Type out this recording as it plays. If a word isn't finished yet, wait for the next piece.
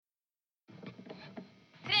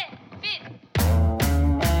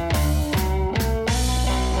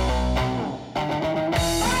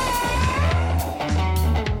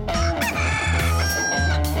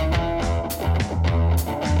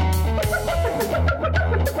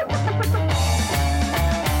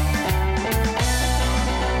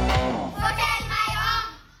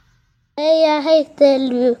heter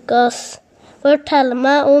Lukas. Fortell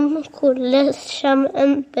meg om hvordan kommer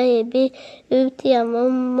en baby ut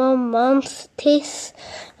gjennom mammas tiss.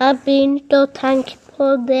 Jeg begynte å tenke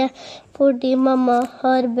på det fordi mamma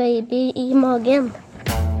har baby i magen.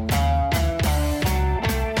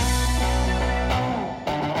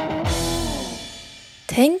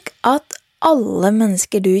 Tenk at alle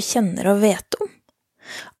mennesker du kjenner og vet om,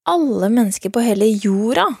 alle mennesker på hele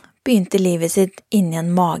jorda begynte livet sitt inni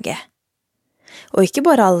en mage. Og ikke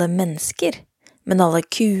bare alle mennesker, men alle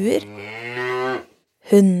kuer,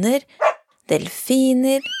 hunder,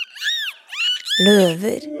 delfiner,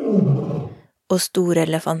 løver og store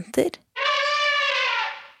elefanter,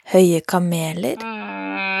 høye kameler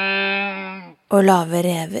og lave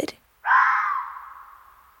rever.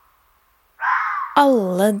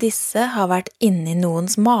 Alle disse har vært inni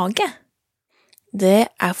noens mage. Det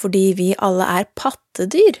er fordi vi alle er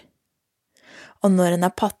pattedyr. Og når en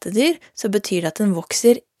er pattedyr, så betyr det at den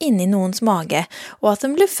vokser inni noens mage, og at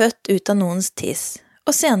den blir født ut av noens tiss,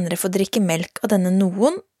 og senere får drikke melk av denne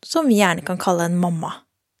noen, som vi gjerne kan kalle en mamma.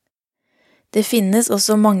 Det finnes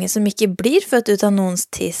også mange som ikke blir født ut av noens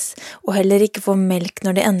tiss, og heller ikke får melk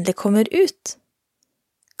når de endelig kommer ut.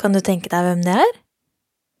 Kan du tenke deg hvem det er?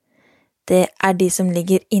 Det er de som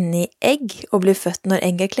ligger inni egg og blir født når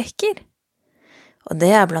egget klekker. Og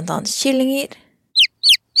det er blant annet kyllinger,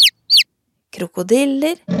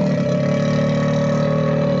 krokodiller,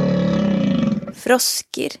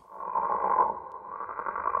 frosker,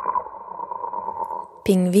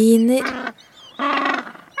 pingviner,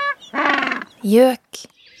 gjøk,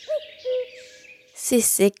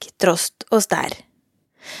 sissik, trost og stær.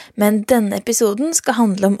 Men denne episoden skal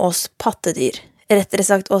handle om oss pattedyr. Rettere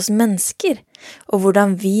sagt oss mennesker, og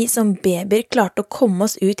hvordan vi som babyer klarte å komme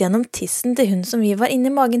oss ut gjennom tissen til hun som vi var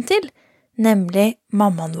inne i magen til, nemlig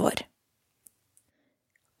mammaen vår.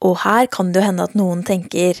 Og her kan det jo hende at noen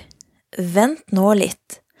tenker, vent nå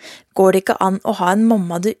litt, går det ikke an å ha en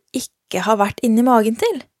mamma du ikke har vært inne i magen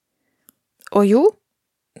til? Og jo,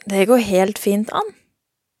 det går helt fint an.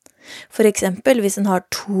 For eksempel hvis en har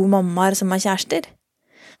 2 mammaer som er kjærester,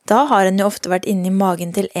 da har en jo ofte vært inne i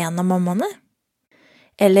magen til en av mammaene.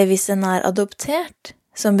 Eller hvis en er adoptert,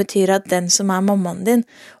 som betyr at den som er mammaen din,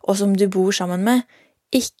 og som du bor sammen med,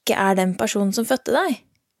 ikke er den personen som fødte deg,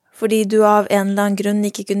 fordi du av en eller annen grunn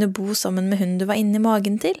ikke kunne bo sammen med hun du var inne i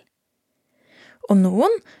magen til. Og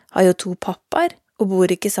noen har jo 2 pappaer, og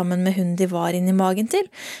bor ikke sammen med hun de var inne i magen til,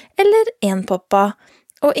 eller 1 pappa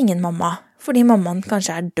og ingen mamma, fordi mammaen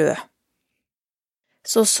kanskje er død.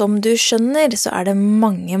 Så som du skjønner, så er det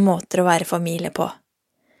mange måter å være familie på.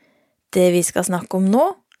 Det vi skal snakke om nå,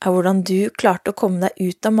 er hvordan du klarte å komme deg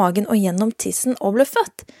ut av magen og gjennom tissen og ble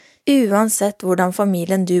født, uansett hvordan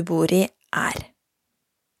familien du bor i er.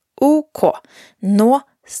 Ok, nå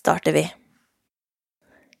starter vi.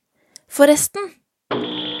 Forresten,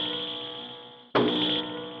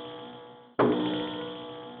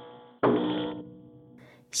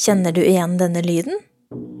 kjenner du igjen denne lyden?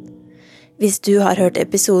 Hvis du har hørt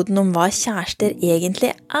episoden om hva kjærester egentlig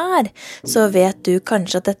er, så vet du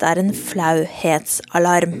kanskje at dette er en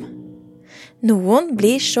flauhetsalarm. Noen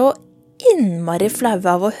blir så innmari flaue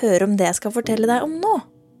av å høre om det jeg skal fortelle deg om nå.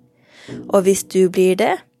 Og hvis du blir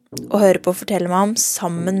det, og hører på å fortelle meg om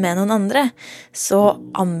sammen med noen andre, så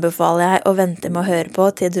anbefaler jeg å vente med å høre på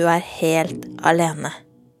til du er helt alene.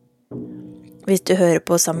 Hvis du hører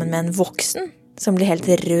på sammen med en voksen, som blir helt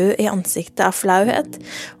rød i ansiktet av flauhet,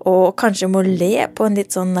 og kanskje må le på en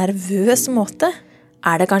litt sånn nervøs måte,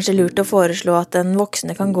 er det kanskje lurt å foreslå at den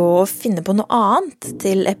voksne kan gå og finne på noe annet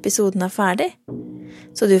til episoden er ferdig,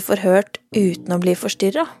 så du får hørt uten å bli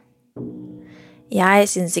forstyrret. Jeg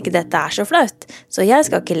synes ikke dette er så flaut, så jeg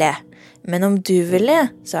skal ikke le, men om du vil le,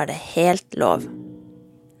 så er det helt lov.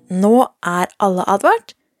 Nå er alle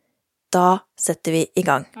advart, da setter vi i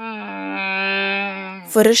gang.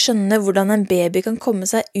 For å skjønne hvordan en baby kan komme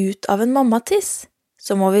seg ut av en mammatiss,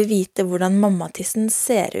 så må vi vite hvordan mammatissen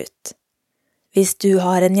ser ut. Hvis du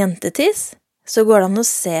har en jentetiss, så går det an å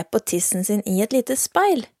se på tissen sin i et lite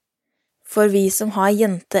speil. For vi som har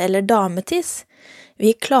jente- eller dametiss,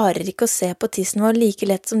 vi klarer ikke å se på tissen vår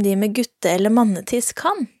like lett som de med gutte- eller mannetiss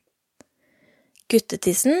kan.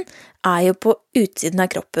 Guttetissen er jo på utsiden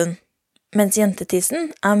av kroppen, mens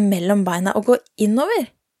jentetissen er mellom beina og går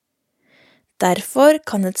innover. Derfor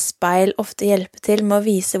kan et speil ofte hjelpe til med å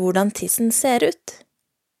vise hvordan tissen ser ut.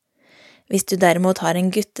 Hvis du derimot har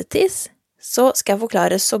en guttetiss, så skal jeg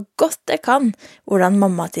forklare så godt jeg kan hvordan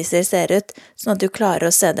mammatisser ser ut, sånn at du klarer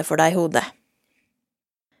å se det for deg i hodet.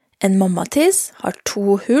 En mammatiss har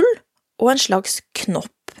 2 hull og en slags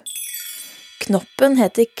knopp. Knoppen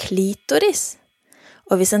heter klitoris,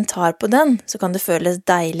 og hvis en tar på den, så kan det føles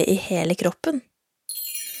deilig i hele kroppen.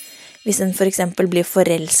 Hvis en for eksempel blir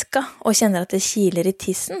forelsket og kjenner at det kiler i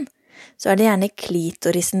tissen, så det gjerne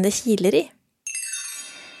klitorisen det kiler i.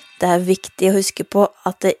 Det viktig å huske på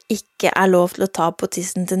at det ikke lov til å ta på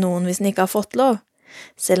tissen til noen hvis den ikke har fått lov,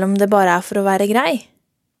 selv om det bare for å være grei.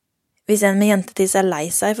 Hvis en med jentetiss lei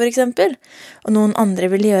seg for eksempel, og noen andre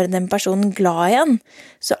vil gjøre den personen glad igjen,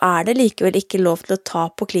 så det likevel ikke lov til å ta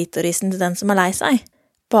på klitorisen til den som lei seg,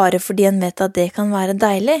 bare fordi en vet at det kan være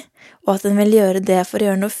deilig, og at en vil gjøre det for å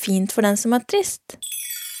gjøre noe fint for den som trist.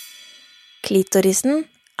 Klitorisen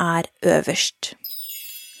øverst.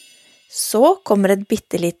 Så kommer et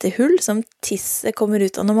bittelite hull som tisset kommer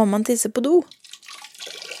ut av når mammaen tisser på do.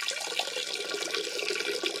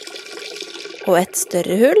 Og et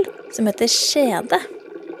større hull som heter skjede.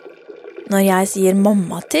 Når jeg sier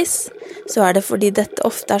mammatiss, så det fordi dette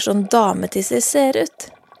ofte sånn dametisser ser ut.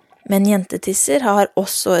 Men jentetisser har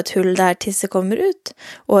også et hull der tisset kommer ut,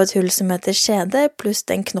 og et hull som heter skjede, pluss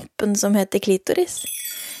den knoppen som heter klitoris.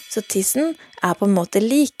 Så tissen på en måte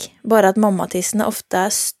lik, bare at mammatissene ofte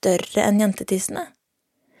større enn jentetissene.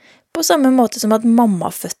 På samme måte som at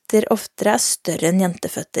mammaføtter oftere større enn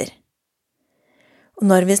jenteføtter. Og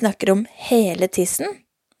når vi snakker om hele tissen,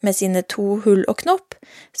 med sine 2 hull og knopp,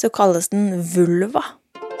 så kalles den vulva.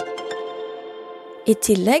 I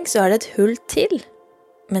tillegg så det et hull til,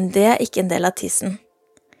 men det ikke en del av tissen.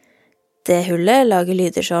 Det hullet lager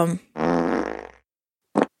lyder som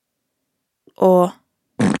og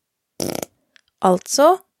altså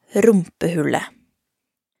rumpehullet.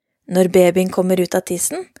 Når babyen kommer ut av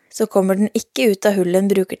tissen, så kommer den ikke ut av hullet den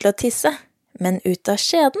bruker til å tisse, men ut av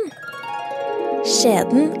skjeden.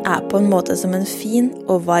 Skjeden på en måte som en fin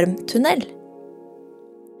og varm tunnel.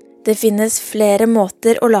 Det finnes flere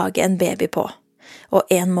måter å lage en baby på, og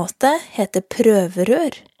en måte heter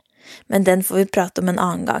prøverør, men den får vi prate om en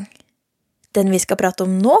annen gang. Den vi skal prate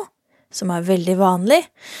om nå, som veldig vanlig,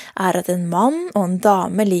 at en mann og en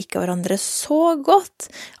dame liker hverandre så godt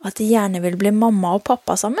at de gjerne vil bli mamma og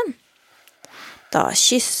pappa sammen. Da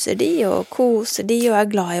kysser de og koser de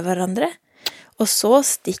og glad i hverandre, og så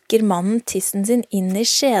stikker mannen tissen sin inn i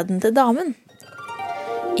skjeden til damen.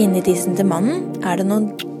 Inni tissen til mannen det noen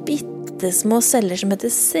bittesmå celler som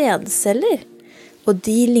heter sædceller, og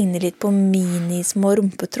de ligner litt på minismå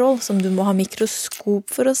rumpetroll som du må ha mikroskop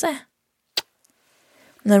for å se.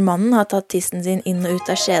 Når mannen har tatt tissen sin inn og ut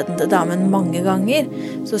av skjeden til damen mange ganger,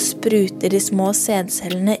 så spruter de små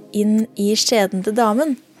sædcellene inn i skjeden til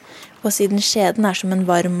damen, og siden skjeden som en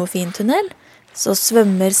varm og fin tunnel, så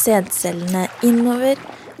svømmer sædcellene innover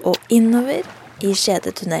og innover i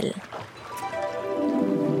skjedetunnelen.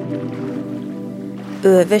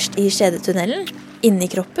 Øverst i skjedetunnelen, inni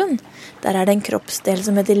kroppen, der det en kroppsdel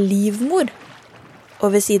som heter livmor.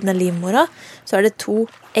 Og ved siden av livmora så det 2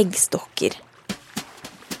 eggstokker.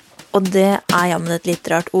 Og det jammen et litt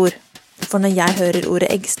rart ord, for når jeg hører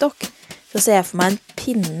ordet eggstokk, så ser jeg for meg en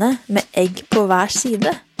pinne med egg på hver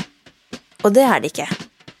side. Og det det ikke.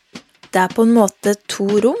 Det på en måte 2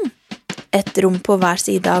 rom, et rom på hver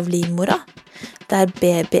side av livmora, der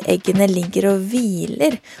babyeggene ligger og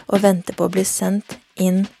hviler og venter på å bli sendt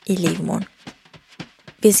inn i livmoren.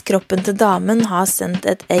 Hvis kroppen til damen har sendt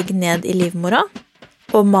et egg ned i livmora,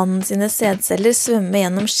 og mannen sine sædceller svømmer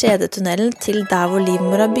gjennom skjedetunnelen til der hvor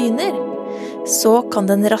livmora begynner, så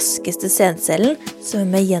kan den raskeste sædcellen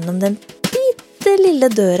svømme gjennom den bitte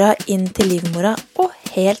lille døra inn til livmora og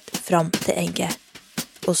helt fram til egget.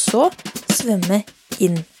 Og så svømme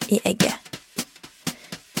inn i egget.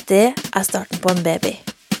 Det starten på en baby.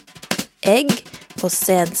 Egg og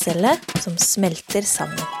sædcelle som smelter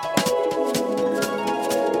sammen.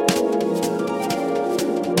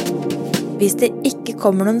 Hvis det ikke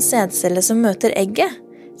kommer noen sædceller som møter egget,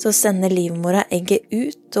 så sender livmora egget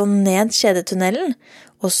ut og ned skjedetunnelen,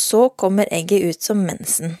 og så kommer egget ut som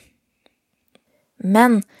mensen.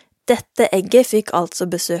 Men dette egget fikk altså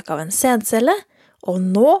besøk av en sædcelle, og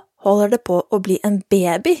nå holder det på å bli en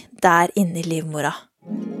baby der inne i livmora.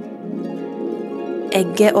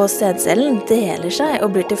 Egget og sædcellen deler seg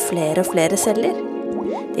og blir til flere og flere celler.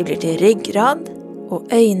 De blir til ryggrad,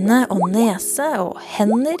 og øyne og nese og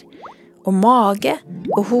hender, og mage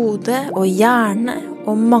og hode og hjerne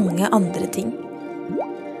og mange andre ting.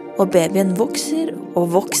 Og babyen vokser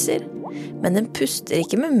og vokser, men den puster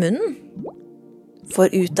ikke med munnen. For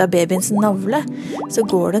ut av babyens navle så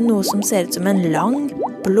går det noe som ser ut som en lang,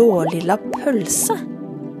 blålilla pølse.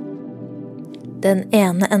 Den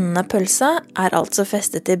ene enden av pølsa altså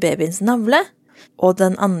festet til babyens navle, og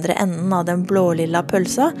den andre enden av den blålilla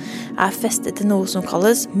pølsa festet til noe som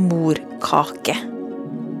kalles morkake.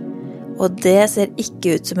 Og det ser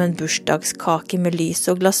ikke ut som en bursdagskake med lys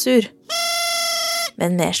og glasur,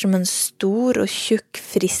 men mer som en stor og tjukk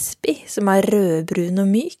frisbee som rødbrun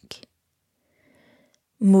og myk.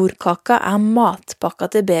 Morkaka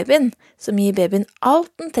matpakka til babyen, som gir babyen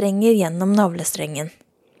alt den trenger gjennom navlestrengen.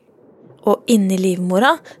 Og inni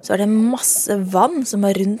livmora så det masse vann som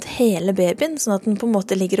rundt hele babyen, sånn at den på en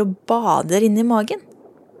måte ligger og bader inni magen.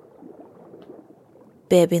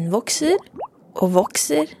 Babyen vokser, og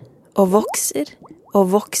vokser, og vokser,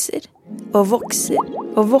 og vokser, og vokser,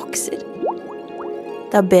 og vokser.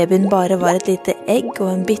 Da babyen bare var et lite egg og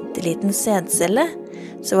en bitteliten sædcelle,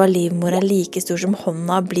 så var livmora like stor som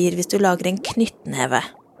hånda blir hvis du lager en knyttneve.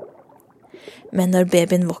 Men når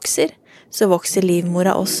babyen vokser, så vokser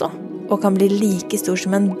livmora også, og kan bli like stor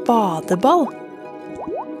som en badeball.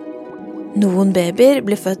 Noen babyer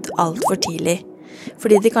blir født alt for tidlig,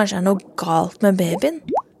 fordi det kanskje noe galt med babyen,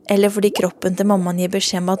 eller fordi kroppen til mammaen gir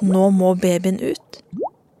beskjed om at nå må babyen ut.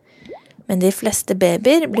 Men de fleste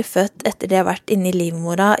babyer blir født etter de har vært inne i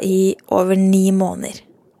livmora i over 9 måneder.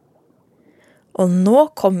 Og nå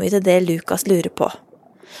kommer vi til det Lukas lurer på.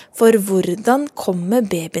 For hvordan kommer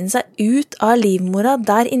babyen seg ut av livmora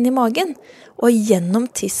der inne i magen, og gjennom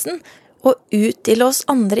tissen, og ut til oss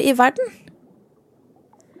andre i verden?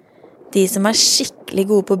 De som skikkelig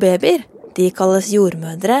gode på babyer, de kalles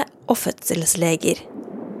jordmødre og fødselsleger.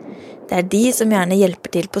 Det de som gjerne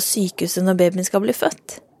hjelper til på sykehuset når babyen skal bli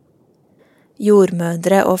født.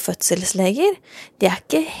 Jordmødre og fødselsleger, de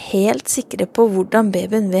ikke helt sikre på hvordan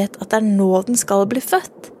babyen vet at det nå den skal bli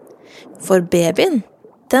født. For babyen,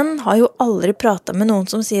 den har jo aldri pratet med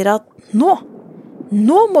noen som sier at nå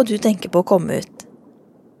må du tenke på å komme ut.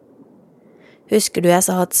 Husker du jeg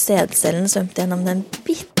sa at sædcellen svømte gjennom den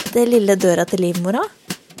bitte lille døra til livmora?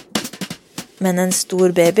 Men en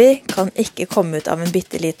stor baby kan ikke komme ut av en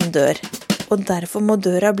bitteliten dør, og derfor må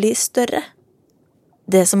døra bli større.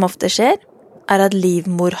 Det som ofte skjer, at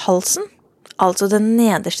livmorhalsen, altså den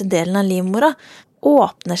nederste delen av livmora,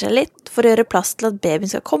 åpner seg litt for å gjøre plass til at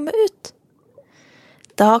babyen skal komme ut.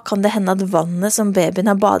 Da kan det hende at vannet som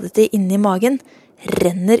babyen har badet i inni magen,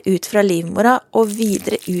 renner ut fra livmora og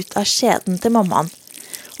videre ut av skjeden til mammaen.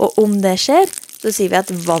 Og om det skjer, så sier vi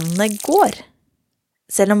at vannet går.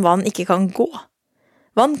 Selv om vann ikke kan gå.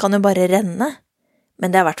 Vann kan jo bare renne,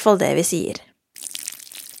 men det i hvert fall det vi sier.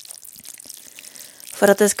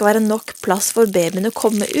 For at det skal være nok plass for babyen å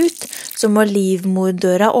komme ut, så må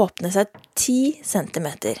livmordøra åpne seg 10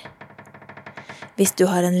 centimeter. Hvis du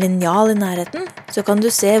har en linjal i nærheten, så kan du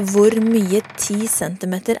se hvor mye 10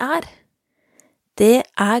 centimeter er. Det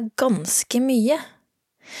ganske mye.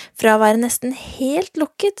 Fra å være nesten helt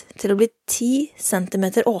lukket til å bli 10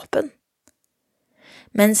 centimeter åpen.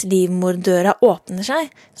 Mens livmordøra åpner seg,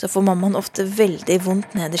 så får mammaen ofte veldig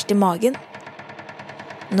vondt nederst i magen.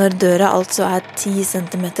 Når døra altså 10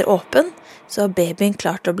 centimeter åpen, så har babyen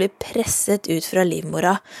klart å bli presset ut fra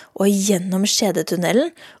livmora og gjennom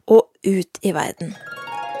skjedetunnelen og ut i verden.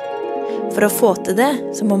 For å få til det,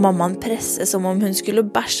 så må mammaen presse som om hun skulle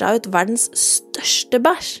bæsja ut verdens største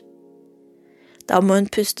bæsj. Da må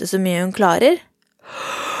hun puste så mye hun klarer,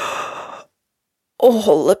 og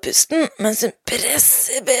holde pusten mens hun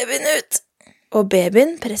presser babyen ut. Og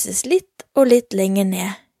babyen presses litt og litt lenger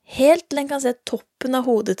ned, helt til en kan se toppen av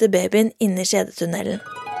hodet til babyen inne i skjedetunnelen.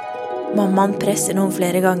 Mammaen presser noen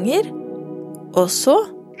flere ganger, og så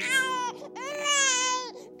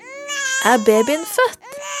babyen født.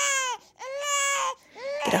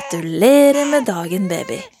 Gratulerer med dagen,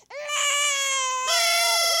 baby.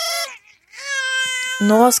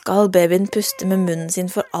 Nå skal babyen puste med munnen sin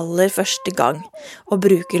for aller første gang, og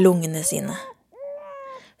bruke lungene sine.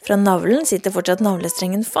 Fra navlen sitter fortsatt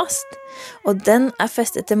navlestrengen fast, og den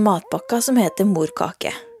festet til matpakka som heter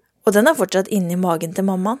morkake, og den fortsatt inne i magen til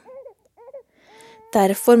mammaen.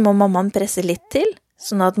 Derfor må mammaen presse litt til,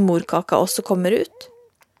 sånn at morkaka også kommer ut.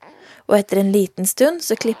 Og etter en liten stund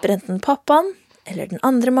så klipper enten pappaen, eller den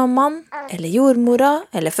andre mammaen, eller jordmora,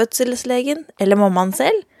 eller fødselslegen, eller mammaen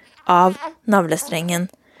selv, av navlestrengen,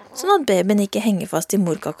 sånn at babyen ikke henger fast i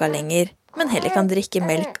morkaka lenger, men heller kan drikke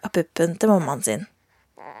melk av puppen til mammaen sin.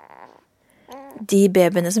 De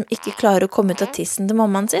babyene som ikke klarer å komme ut av tissen til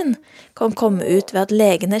mammaen sin, kan komme ut ved at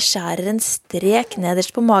legene skjærer en strek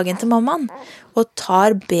nederst på magen til mammaen, og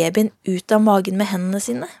tar babyen ut av magen med hendene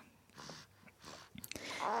sine.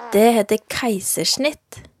 Det heter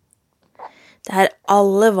keisersnitt. Det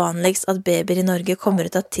aller vanligst at babyer i Norge kommer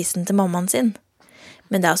ut av tissen til mammaen sin.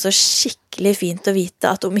 Men det altså skikkelig fint å vite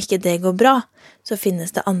at om ikke det går bra, så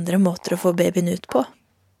finnes det andre måter å få babyen ut på.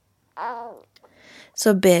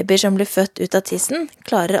 Så babyer som blir født ut av tissen,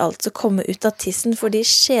 klarer altså å komme ut av tissen fordi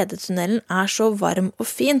skjedetunnelen er så varm og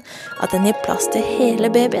fin at den gir plass til hele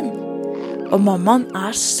babyen. Og mammaen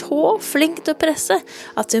er så flink til å presse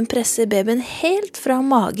at hun presser babyen helt fra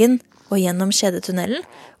magen og gjennom skjedetunnelen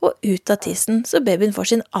og ut av tissen så babyen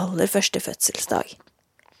får sin aller første fødselsdag.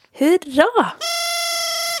 Hurra!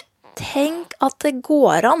 Tenk at det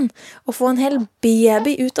går an å få en hel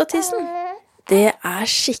baby ut av tissen. Det er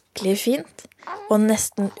skikkelig fint og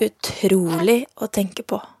nesten utrolig å tenke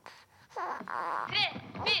på.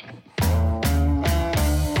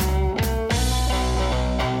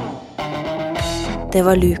 Det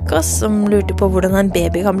var Lukas som lurte på hvordan en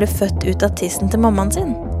baby kan bli født ut av tissen til mammaen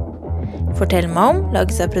sin. Fortell meg om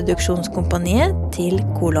lages av produksjonskompaniet til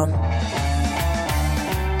Kolon.